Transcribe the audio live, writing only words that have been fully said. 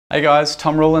Hey guys,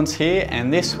 Tom Rawlins here,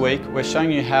 and this week we're showing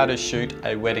you how to shoot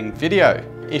a wedding video.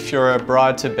 If you're a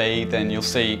bride-to-be, then you'll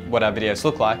see what our videos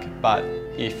look like, but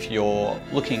if you're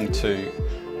looking to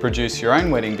produce your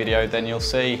own wedding video, then you'll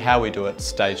see how we do it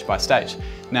stage by stage.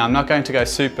 Now, I'm not going to go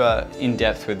super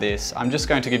in-depth with this. I'm just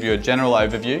going to give you a general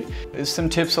overview. There's some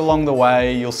tips along the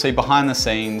way, you'll see behind the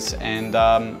scenes, and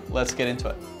let's get into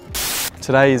it.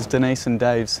 Today is Denise and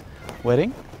Dave's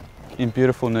wedding in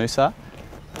beautiful Noosa.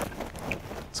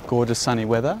 It's gorgeous sunny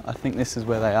weather. I think this is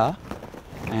where they are.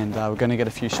 And we're going to get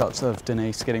a few shots of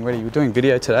Denise getting ready. We're doing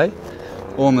video today,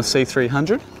 all on the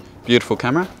C300. Beautiful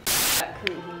camera.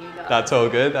 That's all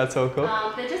good, that's all cool.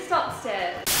 They're just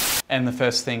upstairs. And the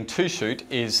first thing to shoot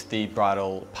is the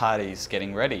bridal parties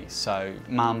getting ready. So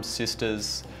mums,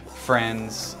 sisters,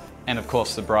 friends, and of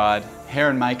course the bride. Hair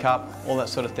and makeup, all that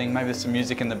sort of thing. Maybe there's some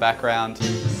music in the background.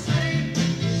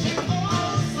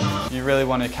 You really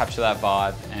want to capture that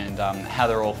vibe and how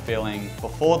they're all feeling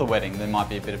before the wedding. There might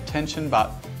be a bit of tension,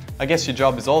 but I guess your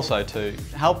job is also to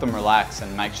help them relax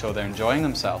and make sure they're enjoying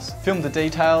themselves. Film the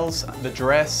details, the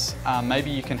dress, maybe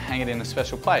you can hang it in a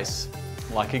special place,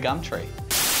 like a gum tree.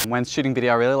 When shooting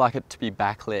video, I really like it to be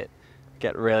backlit.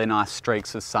 Get really nice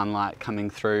streaks of sunlight coming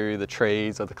through the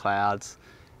trees or the clouds,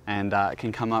 and it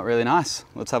can come up really nice.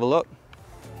 Let's have a look.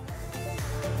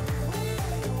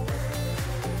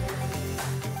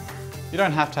 You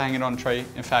don't have to hang it on a tree.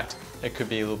 In fact, it could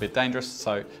be a little bit dangerous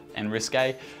and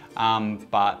risque,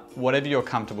 but whatever you're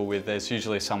comfortable with, there's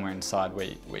usually somewhere inside where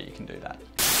you can do that.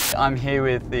 I'm here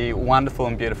with the wonderful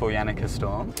and beautiful Yannicka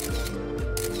Storm.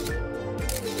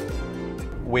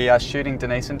 We are shooting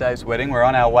Denise and Dave's wedding. We're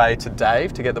on our way to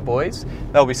Dave to get the boys.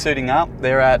 They'll be suiting up.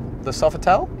 They're at the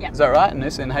Sofitel, yep. Is that right?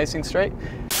 In Hastings Street.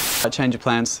 Change of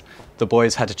plans. The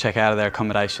boys had to check out of their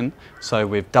accommodation, so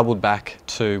we've doubled back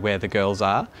to where the girls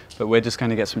are, but we're just going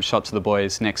to get some shots of the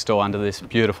boys next door under this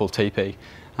beautiful teepee.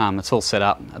 It's all set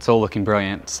up, it's all looking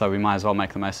brilliant, so we might as well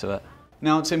make the most of it.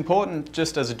 Now, it's important,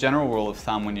 just as a general rule of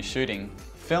thumb when you're shooting,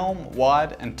 film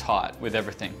wide and tight with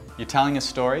everything. You're telling a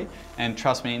story, and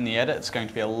trust me, in the edit it's going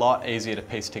to be a lot easier to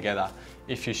piece together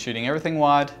if you're shooting everything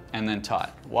wide and then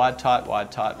tight. Wide, tight,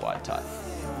 wide, tight, wide, tight.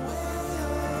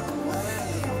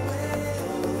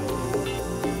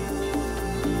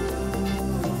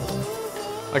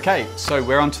 Okay, so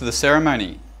we're on to the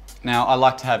ceremony. Now, I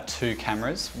like to have two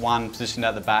cameras, one positioned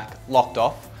at the back, locked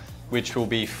off, which will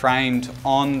be framed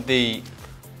on the,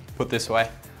 put this way,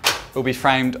 will be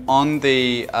framed on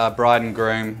the bride and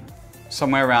groom,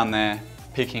 somewhere around there,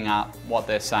 picking up what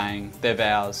they're saying, their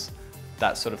vows,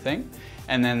 that sort of thing.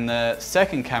 And then the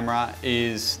second camera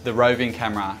is the roving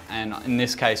camera, and in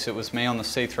this case it was me on the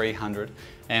C300,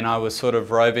 and I was sort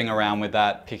of roving around with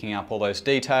that, picking up all those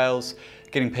details,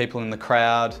 getting people in the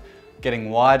crowd, getting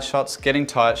wide shots, getting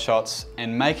tight shots,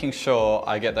 and making sure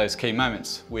I get those key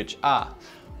moments, which are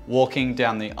walking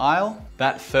down the aisle,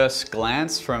 that first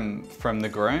glance from the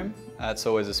groom, that's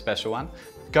always a special one.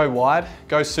 Go wide,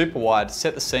 go super wide,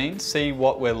 set the scene, see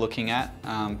what we're looking at,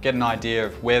 get an idea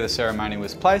of where the ceremony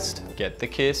was placed, get the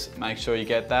kiss, make sure you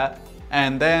get that,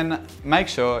 and then make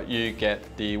sure you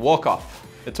get the walk-off.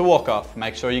 It's a walk-off,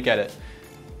 make sure you get it.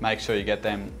 Make sure you get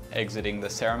them exiting the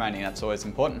ceremony, that's always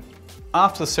important.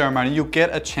 After the ceremony, you'll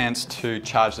get a chance to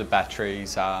charge the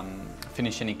batteries,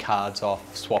 finish any cards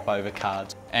off, swap over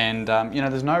cards. And you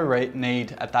know, there's no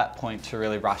need at that point to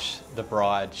really rush the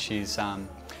bride. She's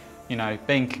you know,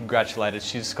 being congratulated,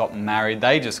 she just got married,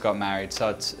 they just got married, so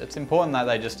it's important that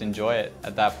they just enjoy it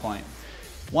at that point.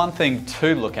 One thing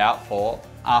to look out for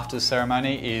after the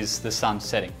ceremony is the sun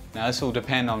setting. Now, this will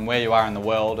depend on where you are in the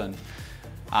world and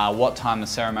what time the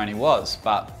ceremony was,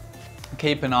 but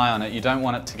keep an eye on it. You don't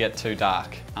want it to get too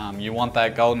dark. You want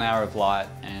that golden hour of light,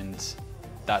 and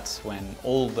that's when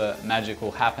all the magic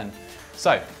will happen.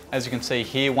 So, as you can see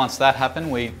here, once that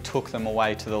happened, we took them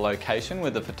away to the location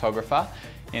with the photographer.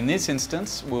 In this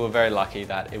instance, we were very lucky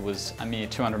that it was a mere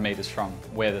 200 meters from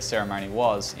where the ceremony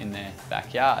was in their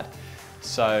backyard.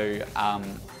 So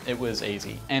it was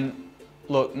easy. And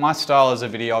look, my style as a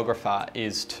videographer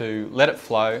is to let it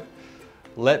flow,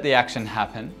 let the action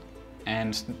happen,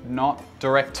 and not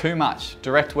direct too much.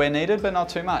 Direct where needed, but not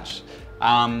too much.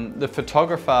 The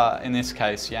photographer, in this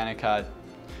case, Yannicka,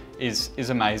 is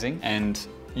amazing, and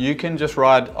you can just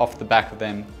ride off the back of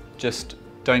them. Just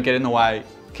don't get in the way,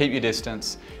 keep your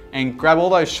distance, and grab all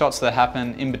those shots that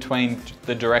happen in between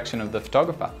the direction of the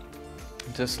photographer.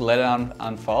 Just let it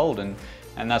unfold, and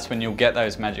that's when you'll get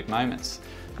those magic moments.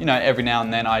 You know, every now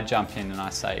and then I jump in and I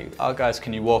say, oh guys,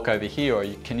 can you walk over here, or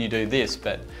can you do this?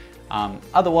 But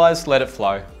otherwise, let it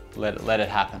flow, let it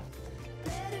happen.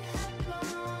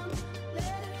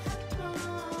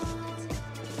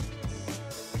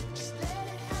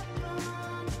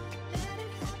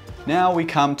 Now we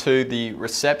come to the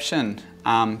reception.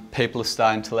 People are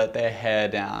starting to let their hair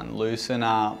down, loosen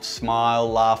up,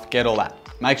 smile, laugh, get all that.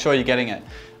 Make sure you're getting it.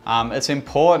 It's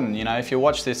important, you know, if you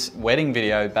watch this wedding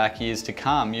video back years to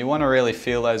come, you want to really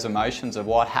feel those emotions of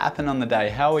what happened on the day,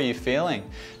 how are you feeling?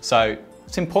 So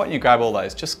it's important you grab all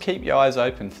those. Just keep your eyes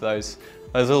open for those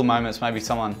little moments. Maybe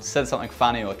someone said something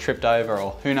funny or tripped over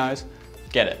or who knows,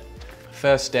 get it.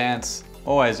 First dance,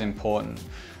 always important.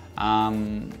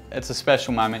 It's a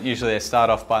special moment. Usually they start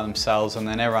off by themselves and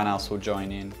then everyone else will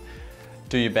join in.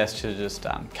 Do your best to just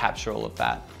capture all of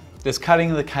that. There's cutting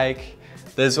of the cake.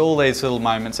 There's all these little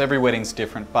moments. Every wedding's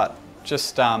different, but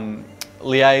just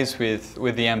liaise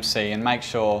with the MC and make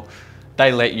sure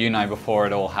they let you know before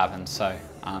it all happens so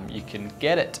you can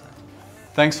get it.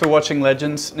 Thanks for watching,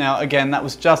 Legends. Now again, that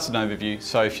was just an overview,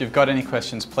 so if you've got any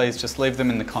questions, please just leave them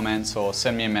in the comments or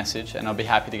send me a message and I'll be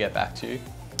happy to get back to you.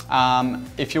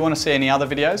 If you want to see any other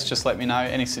videos, just let me know.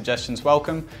 Any suggestions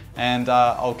welcome, and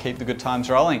I'll keep the good times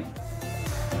rolling.